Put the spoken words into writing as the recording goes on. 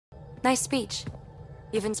Nice speech.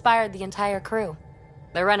 You've inspired the entire crew.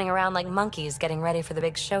 They're running around like monkeys getting ready for the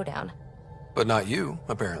big showdown. But not you,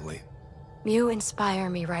 apparently. You inspire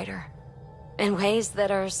me, Ryder. In ways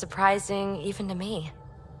that are surprising even to me.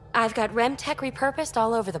 I've got REM tech repurposed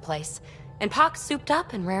all over the place, and Pox souped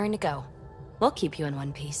up and raring to go. We'll keep you in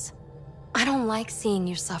one piece. I don't like seeing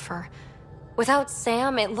you suffer. Without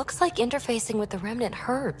Sam, it looks like interfacing with the Remnant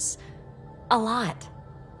hurts. A lot.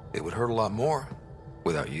 It would hurt a lot more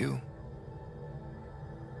without you.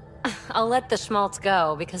 I'll let the schmaltz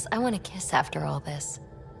go, because I want to kiss after all this.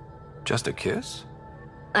 Just a kiss?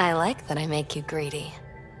 I like that I make you greedy.